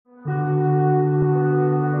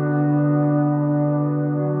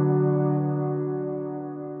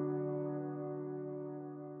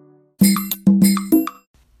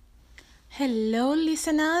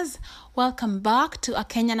listeners. Welcome back to a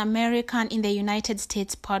Kenyan American in the United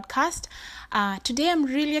States podcast. Today I'm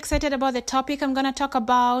really excited about the topic I'm going to talk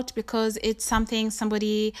about because it's something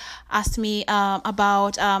somebody asked me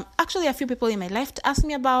about. Actually, a few people in my life asked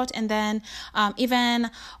me about, and then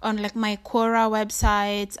even on my Quora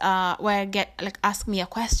website where I get ask me a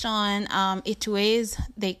question. It ways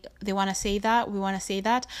they want to say that, we want to say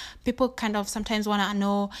that. People kind of sometimes want to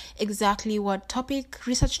know exactly what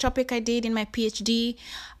research topic I did in my PhD.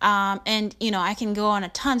 And I can go on a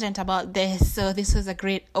tangent about this, so this was a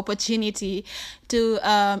great opportunity to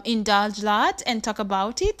indulge that and talk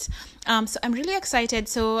about it. So I'm really excited.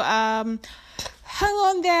 So hang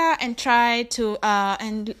on there and try to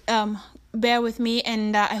bear with me,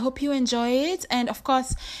 and I hope you enjoy it. And of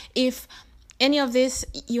course, if any of this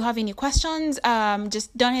you have any questions,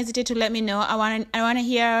 just don't hesitate to let me know. I want to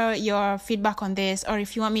hear your feedback on this, or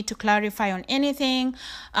if you want me to clarify on anything.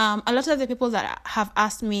 A lot of the people that have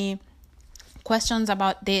asked me questions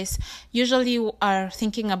about this usually are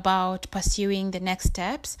thinking about pursuing the next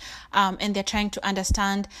steps, and they're trying to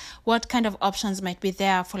understand what kind of options might be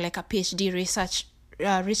there for a PhD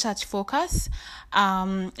research focus,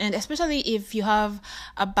 and especially if you have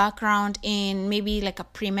a background in maybe a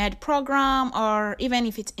pre-med program, or even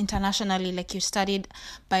if it's internationally, you studied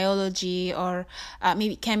biology or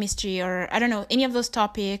maybe chemistry, or I don't know, any of those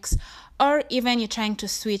topics, or even you're trying to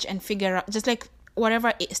switch and figure out just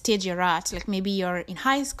whatever stage you're at, maybe you're in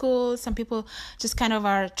high school. Some people just kind of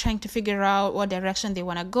are trying to figure out what direction they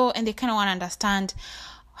want to go, and they kind of want to understand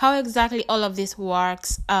how exactly all of this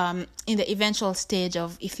works in the eventual stage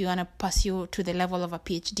of if you want to pursue to the level of a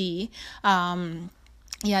PhD.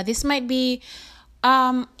 This might be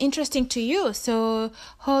interesting to you. So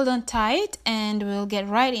hold on tight and we'll get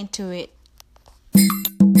right into it.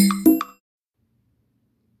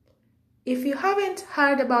 If you haven't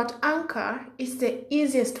heard about Anchor, it's the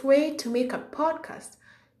easiest way to make a podcast.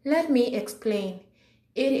 Let me explain.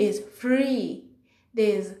 It is free.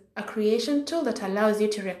 There's a creation tool that allows you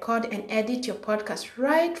to record and edit your podcast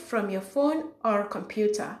right from your phone or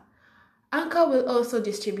computer. Anchor will also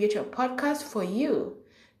distribute your podcast for you,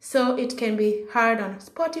 so it can be heard on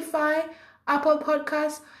Spotify, Apple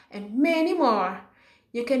Podcasts, and many more.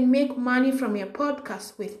 You can make money from your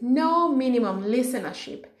podcast with no minimum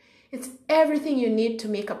listenership. It's everything you need to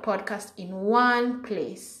make a podcast in one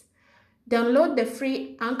place. Download the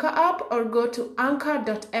free Anchor app or go to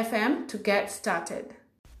anchor.fm to get started.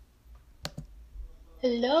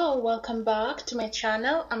 Hello, welcome back to my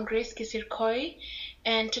channel. I'm Grace Kisirkoi,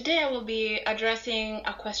 and today I will be addressing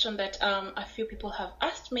a question that a few people have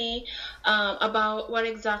asked me about what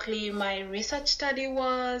exactly my research study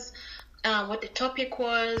was, what the topic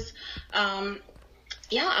was.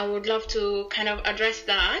 I would love to kind of address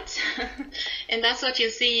that. And that's what you're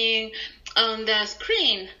seeing on the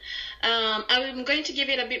screen. I'm going to give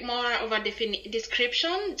it a bit more of a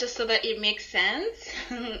description just so that it makes sense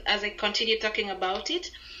as I continue talking about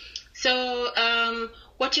it. So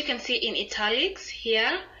what you can see in italics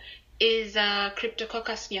here is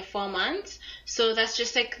Cryptococcus neoformans. So that's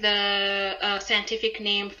just the scientific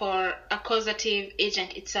name for a causative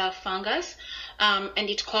agent. It's a fungus, and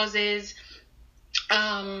it causes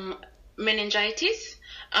meningitis,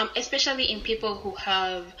 especially in people who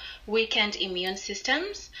have weakened immune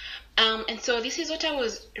systems. And so this is what I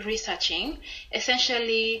was researching,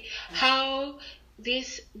 essentially how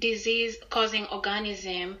this disease-causing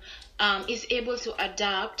organism is able to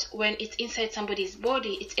adapt when it's inside somebody's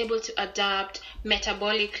body. It's able to adapt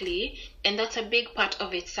metabolically, and that's a big part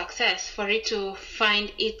of its success, for it to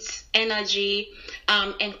find its energy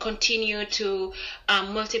and continue to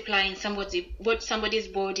multiply in somebody's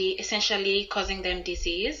body, essentially causing them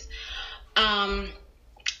disease. And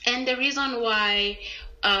the reason why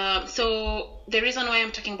I'm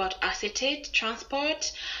talking about acetate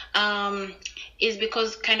transport is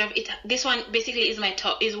because this one basically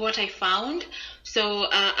is what I found. So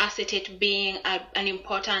acetate being an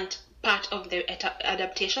important part of the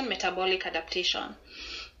adaptation, metabolic adaptation.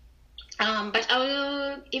 But I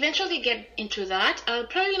will eventually get into that. I'll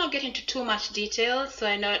probably not get into too much detail, so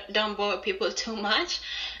I don't bore people too much.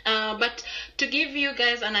 But to give you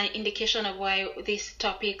guys an indication of why this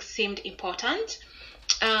topic seemed important,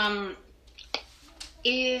 I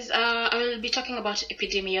will be talking about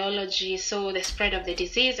epidemiology, so the spread of the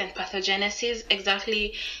disease and pathogenesis,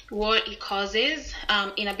 exactly what it causes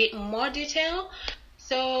in a bit more detail.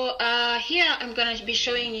 So here I'm going to be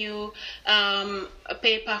showing you a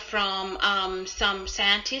paper from some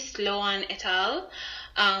scientists, Loan et al.,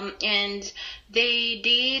 and they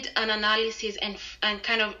did an analysis and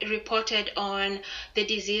kind of reported on the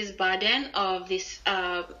disease burden of this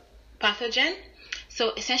pathogen.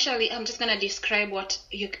 So essentially, I'm just going to describe what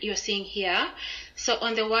you're seeing here. So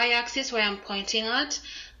on the y-axis where I'm pointing at,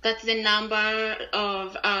 that's the number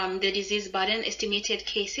of the disease burden, estimated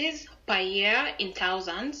cases per year in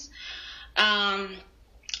thousands.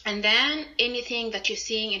 And then anything that you're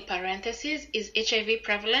seeing in parentheses is HIV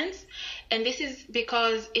prevalence. And this is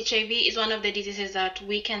because HIV is one of the diseases that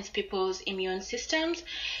weakens people's immune systems.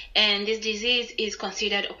 And this disease is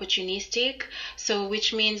considered opportunistic, so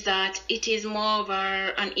which means that it is more of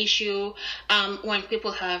an issue when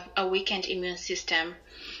people have a weakened immune system.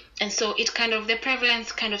 And so the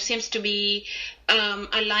prevalence kind of seems to be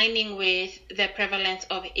aligning with the prevalence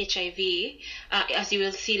of HIV, as you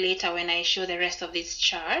will see later when I show the rest of this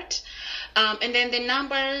chart. And then the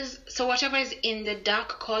numbers, so whatever is in the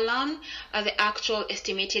dark column are the actual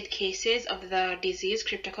estimated cases of the disease,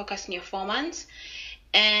 Cryptococcus neoformans,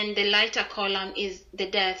 and the lighter column is the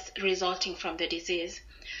deaths resulting from the disease.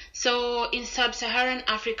 So in sub-Saharan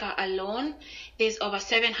Africa alone, there's over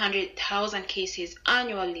 700,000 cases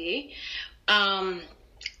annually.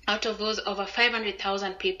 Out of those, over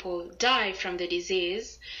 500,000 people die from the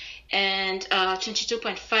disease, and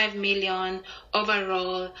 22.5 million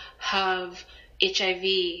overall have HIV.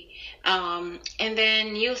 And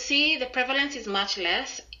then you'll see the prevalence is much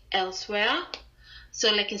less elsewhere. So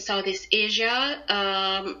like in Southeast Asia,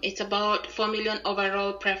 it's about 4 million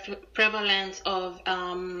overall prevalence of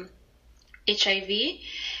HIV,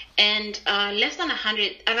 and less than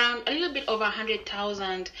 100, around a little bit over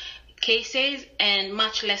 100,000 cases, and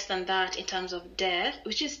much less than that in terms of death,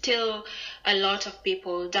 which is still a lot of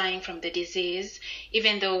people dying from the disease,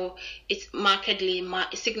 even though it's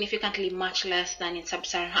significantly much less than in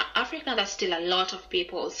sub-Saharan Africa. That's still a lot of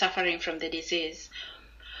people suffering from the disease.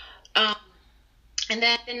 And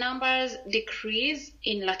then the numbers decrease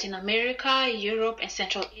in Latin America, Europe and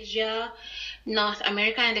Central Asia, North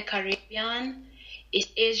America and the Caribbean,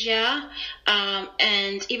 East Asia,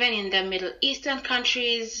 and even in the Middle Eastern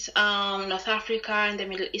countries, North Africa and the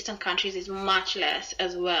Middle Eastern countries is much less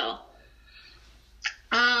as well.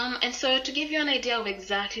 And so to give you an idea of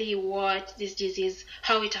exactly what this disease,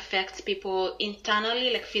 how it affects people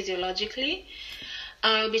internally, like physiologically,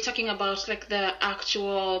 I'll be talking about like the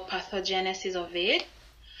actual pathogenesis of it.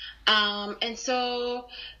 And so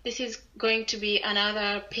this is going to be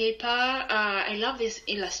another paper. I love this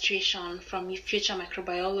illustration from Future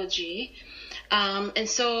Microbiology. And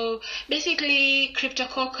so basically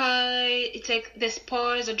cryptococci, it's like the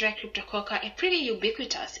spores or dry cryptococci are pretty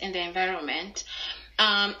ubiquitous in the environment.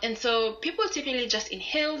 And so people typically just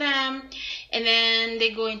inhale them and then they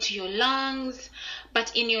go into your lungs.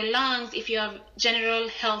 But in your lungs, if you have general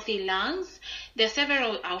healthy lungs, there are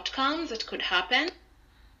several outcomes that could happen.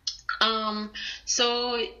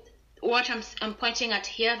 So what I'm pointing at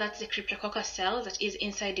here, that's the cryptococcus cell that is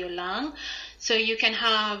inside your lung. So you can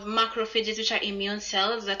have macrophages, which are immune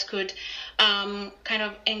cells that could kind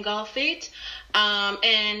of engulf it,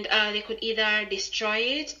 and they could either destroy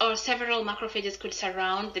it, or several macrophages could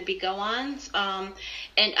surround the bigger ones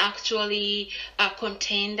and actually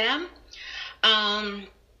contain them.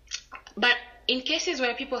 But in cases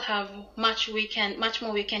where people have much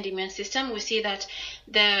more weakened immune system, we see that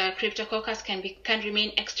the cryptococcus can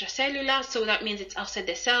remain extracellular, so that means it's outside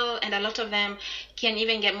the cell, and a lot of them can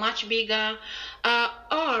even get much bigger,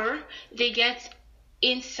 or they get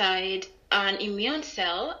inside an immune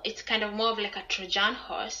cell. It's kind of more of like a Trojan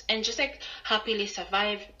horse, and just like happily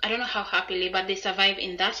survive. I don't know how happily, but they survive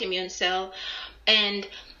in that immune cell, and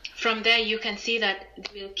from there you can see that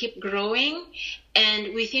they will keep growing,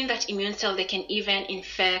 and within that immune cell they can even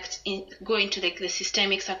go into the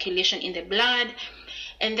systemic circulation in the blood,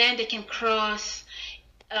 and then they can cross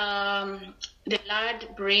the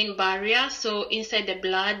blood-brain barrier. So inside the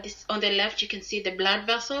blood, on the left you can see the blood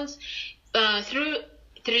vessels through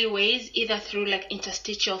 3 ways, either through like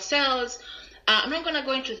interstitial cells. I'm not going to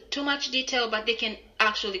go into too much detail, but they can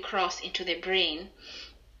actually cross into the brain.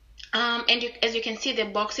 As you can see the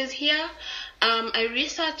boxes here, I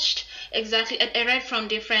researched exactly, I read from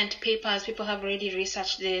different papers, people have already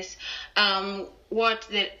researched this, what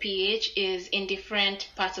the pH is in different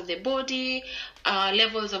parts of the body,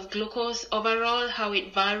 levels of glucose overall, how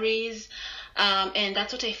it varies, and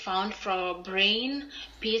that's what I found for brain,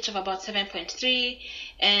 pH of about 7.3,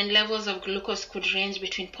 and levels of glucose could range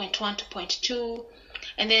between 0.1 to 0.2.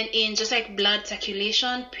 And then in just like blood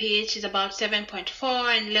circulation, pH is about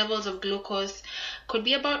 7.4, and levels of glucose could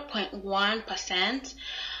be about 0.1%.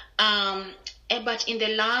 But in the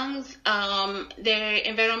lungs, the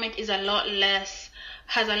environment is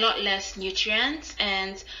has a lot less nutrients.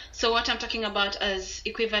 And so what I'm talking about as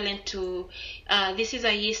equivalent to, this is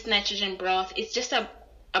a yeast nitrogen broth. It's just a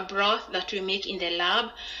a broth that we make in the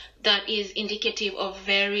lab that is indicative of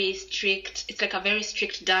it's like a very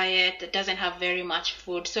strict diet that doesn't have very much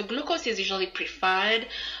food. So glucose is usually preferred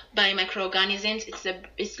by microorganisms.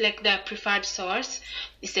 It's like the preferred source.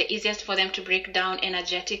 It's the easiest for them to break down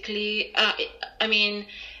energetically.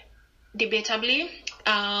 Debatably,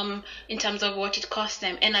 in terms of what it costs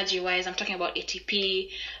them energy-wise. I'm talking about ATP,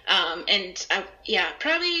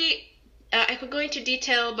 probably I could go into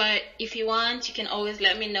detail, but if you want, you can always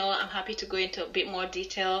let me know. I'm happy to go into a bit more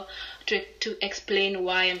detail to explain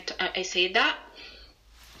why I say that.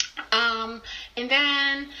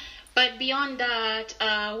 But beyond that,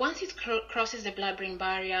 once it crosses the blood-brain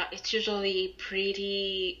barrier, it's usually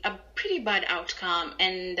a pretty bad outcome,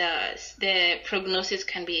 and the prognosis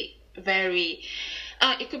can be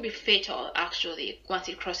it could be fatal actually once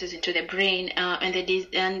it crosses into the brain, and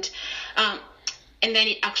then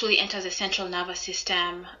it actually enters the central nervous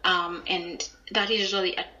system, and that is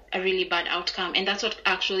usually a really bad outcome, and that's what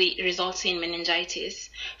actually results in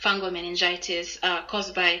fungal meningitis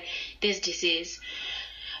caused by this disease.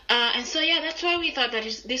 And so that's why we thought that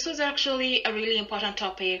this was actually a really important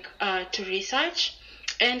topic to research.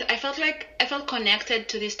 And I felt connected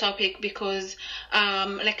to this topic because,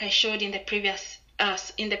 like I showed in the previous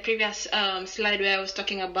slide where I was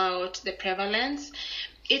talking about the prevalence,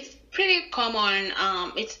 it's pretty common.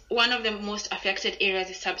 It's one of the most affected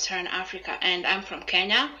areas is sub-Saharan Africa, and I'm from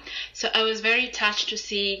Kenya. So I was very touched to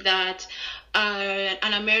see that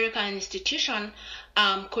an American institution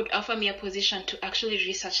could offer me a position to actually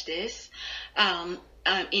research this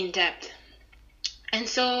in depth. And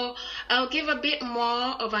so I'll give a bit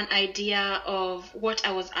more of an idea of what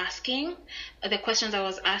I was asking, the questions I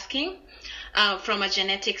was asking from a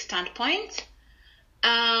genetic standpoint.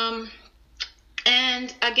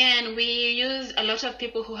 And again, we used a lot of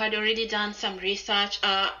people who had already done some research,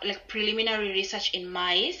 like preliminary research in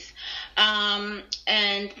mice.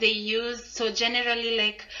 And they used, so generally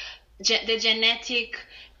like the genetic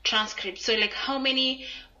transcript. So like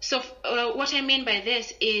what I mean by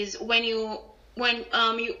this is when you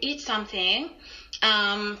eat something,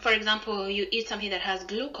 for example, you eat something that has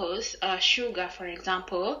glucose, sugar, for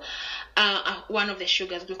example, one of the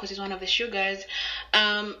sugars, glucose is one of the sugars.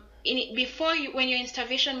 When you're in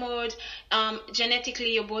starvation mode,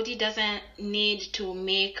 genetically your body doesn't need to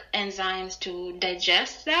make enzymes to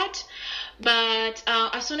digest that, but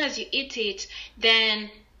as soon as you eat it, then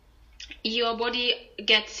your body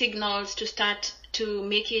gets signals to start to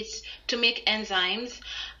make enzymes,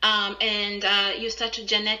 and you start to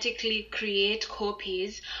genetically create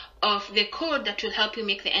copies of the code that will help you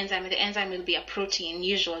make the enzyme. The enzyme will be a protein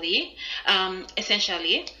usually,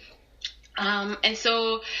 essentially. And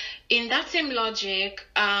so in that same logic,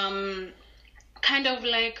 kind of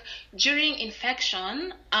like during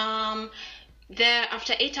infection, after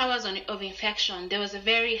 8 hours of infection, there was a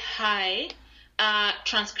very high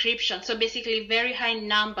transcription. So basically very high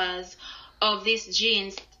numbers of these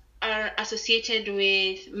genes are associated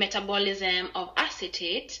with metabolism of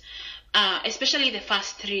acetate. Especially the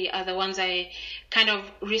first three are the ones I kind of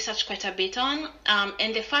researched quite a bit on.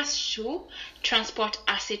 And the first two transport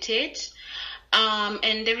acetate.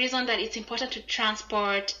 And the reason that it's important to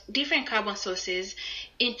transport different carbon sources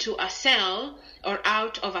into a cell or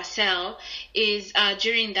out of a cell is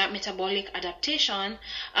during that metabolic adaptation,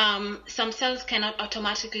 some cells cannot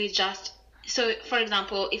automatically so for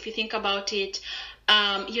example, if you think about it,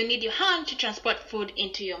 you need your hand to transport food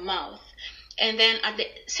into your mouth. And then at the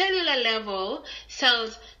cellular level,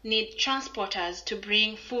 cells need transporters to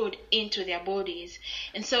bring food into their bodies.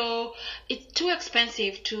 And so it's too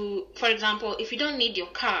expensive for example, if you don't need your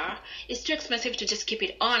car, it's too expensive to just keep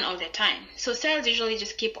it on all the time. So cells usually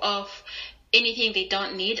just keep off anything they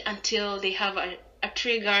don't need until they have a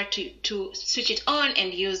trigger to switch it on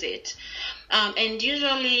and use it. And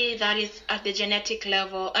usually that is at the genetic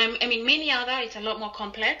level. Many other, it's a lot more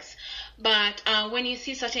complex. But when you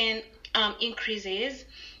see certain increases,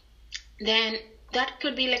 then that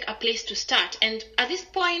could be like a place to start. And at this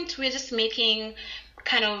point, we're just making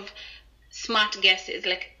kind of smart guesses.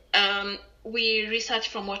 Like we research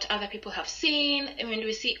from what other people have seen, and when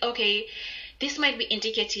we see, okay, this might be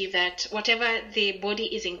indicative that whatever the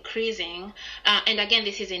body is increasing, and again,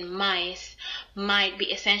 this is in mice, might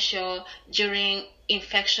be essential during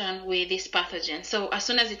infection with this pathogen. So as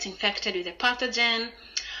soon as it's infected with the pathogen,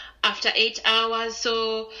 after 8 hours,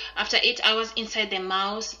 inside the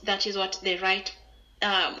mouse, that is what the right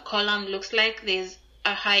column looks like. There's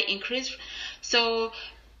a high increase. So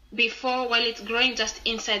while it's growing just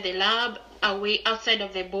inside the lab, away outside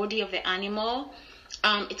of the body of the animal,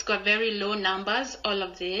 It's got very low numbers, all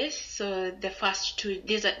of this. So the first two,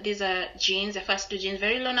 these are genes, the first two genes,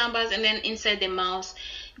 very low numbers, and then inside the mouse,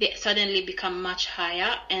 they suddenly become much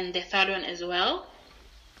higher, and the third one as well.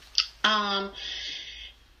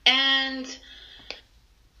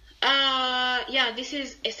 This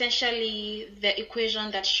is essentially the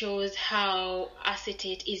equation that shows how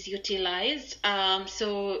acetate is utilized.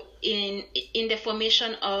 So in the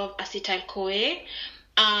formation of acetyl-CoA,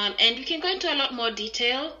 and we can go into a lot more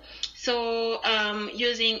detail. So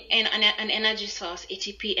using an energy source,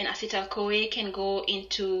 ATP, and acetyl-CoA can go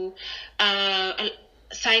into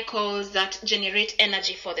cycles that generate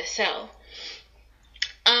energy for the cell.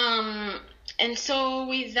 And so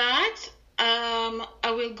with that, I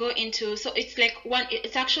will go into, so it's like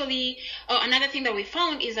it's actually, another thing that we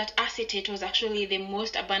found is that acetate was actually the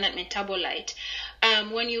most abundant metabolite.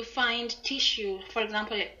 When you find tissue, for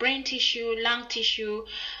example, like brain tissue, lung tissue,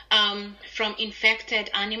 from infected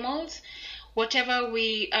animals, whatever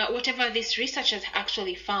these researchers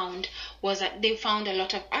actually found was that they found a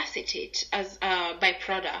lot of acetate as a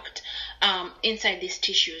byproduct inside these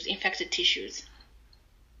tissues, infected tissues.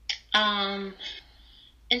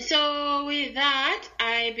 And so with that,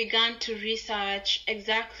 I began to research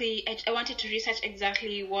exactly, I wanted to research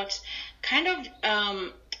exactly what kind of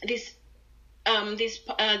these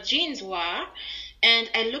genes were. And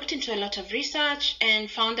I looked into a lot of research and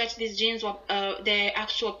found that these genes were, the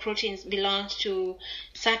actual proteins belonged to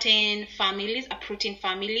certain families, a protein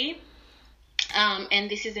family. And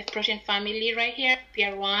this is a protein family right here,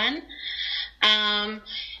 PR1.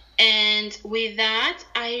 And with that,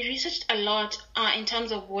 I researched a lot in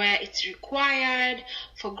terms of where it's required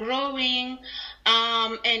for growing,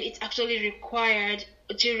 and it's actually required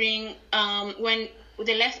during when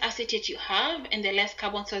the less acetate you have and the less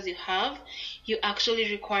carbon cells you have, you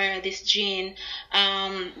actually require this gene.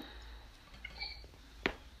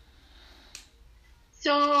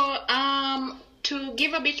 To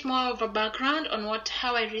give a bit more of a background on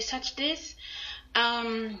how I researched this,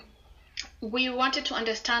 we wanted to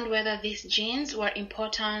understand whether these genes were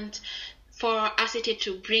important for acetate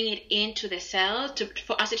to bring it into the cell,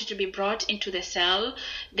 for acetate to be brought into the cell,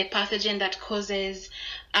 the pathogen that causes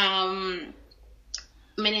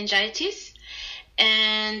meningitis.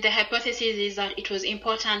 And the hypothesis is that it was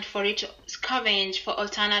important for it to scavenge for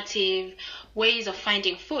alternative ways of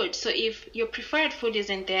finding food. So if your preferred food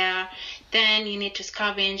isn't there, then you need to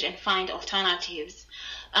scavenge and find alternatives.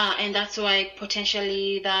 And that's why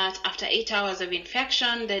potentially that after 8 hours of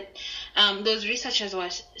infection, that those researchers were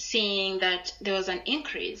seeing that there was an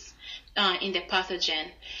increase in the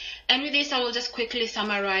pathogen. And with this, I will just quickly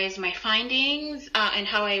summarize my findings and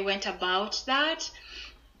how I went about that.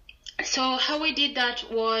 So how we did that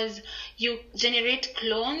was you generate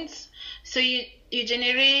clones. So you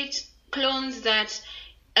generate clones that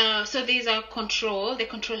so these are control. The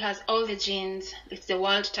control has all the genes. It's the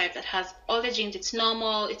wild type that has all the genes. It's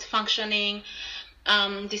normal. It's functioning.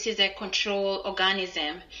 This is a control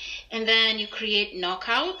organism. And then you create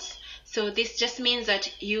knockouts. So this just means that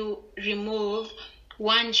you remove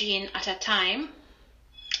one gene at a time.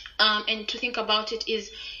 And to think about it is,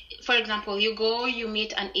 for example, you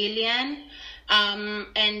meet an alien,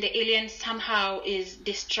 and the alien somehow is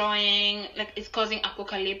destroying, like it's causing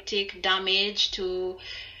apocalyptic damage to,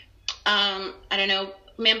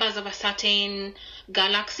 members of a certain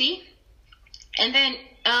galaxy. And then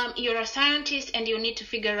you're a scientist and you need to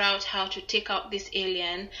figure out how to take out this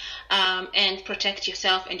alien and protect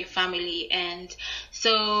yourself and your family. And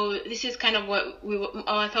so this is kind of what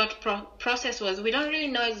our thought process was. We don't really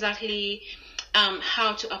know exactly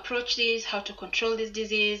how to approach this, how to control this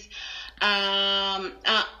disease. As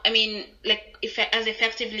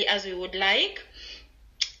effectively as we would like.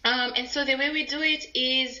 And so the way we do it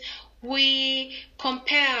is we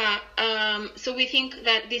compare, so we think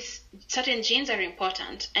that these certain genes are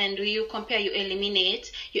important, and you compare, you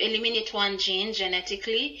eliminate one gene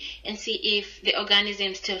genetically and see if the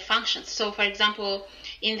organism still functions. So for example,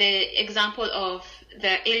 in the example of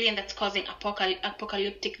the alien that's causing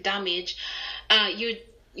apocalyptic damage,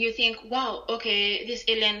 you think, wow, okay, this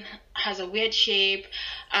alien has a weird shape,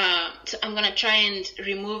 so I'm going to try and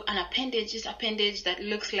remove this appendage that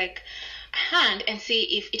looks like a hand and see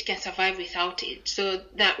if it can survive without it. So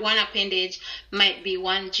that one appendage might be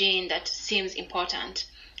one gene that seems important.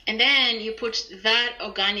 And then you put that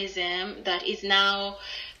organism that is now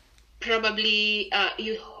probably,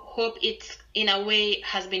 you hope it's in a way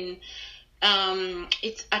has been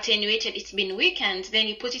it's attenuated, it's been weakened, then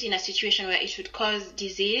you put it in a situation where it should cause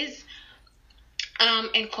disease,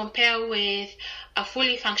 and compare with a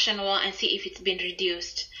fully functional one and see if it's been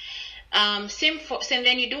reduced. Same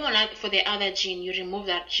then you do for the other gene, you remove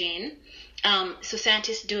that gene. So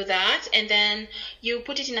scientists do that, and then you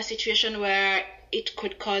put it in a situation where it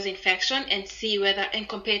could cause infection and see whether, and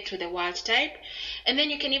compare it to the wild type. And then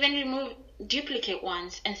you can even remove duplicate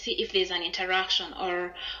ones and see if there's an interaction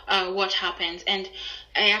or what happens. And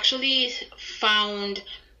I actually found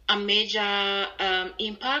a major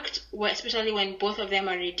impact, especially when both of them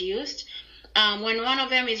are reduced. When one of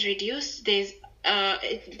them is reduced, there's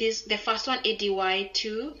the first one,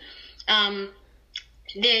 ADY2,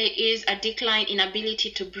 there is a decline in ability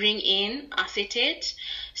to bring in acetate.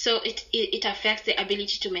 So it affects the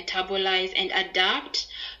ability to metabolize and adapt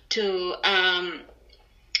to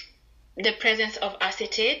the presence of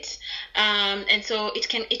acetate, and so it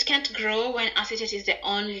can't grow when acetate is the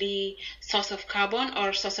only source of carbon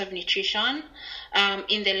or source of nutrition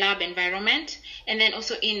in the lab environment. And then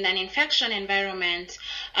also in an infection environment,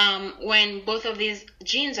 when both of these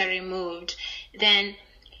genes are removed, then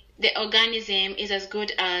the organism is as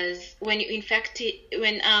good as when you infect it,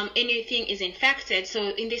 when anything is infected. So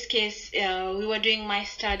in this case, we were doing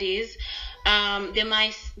mice studies. The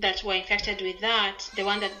mice that were infected with that, the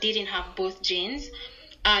one that didn't have both genes,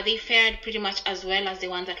 they fared pretty much as well as the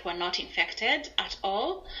ones that were not infected at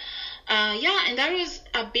all. And that was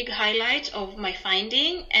a big highlight of my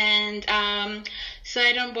finding. And so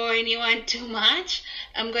I don't bore anyone too much,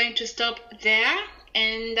 I'm going to stop there.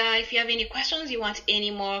 And if you have any questions, you want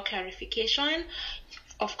any more clarification,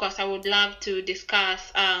 of course, I would love to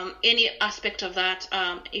discuss any aspect of that.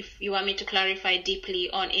 If you want me to clarify deeply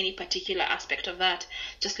on any particular aspect of that,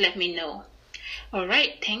 just let me know. All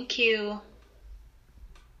right, thank you.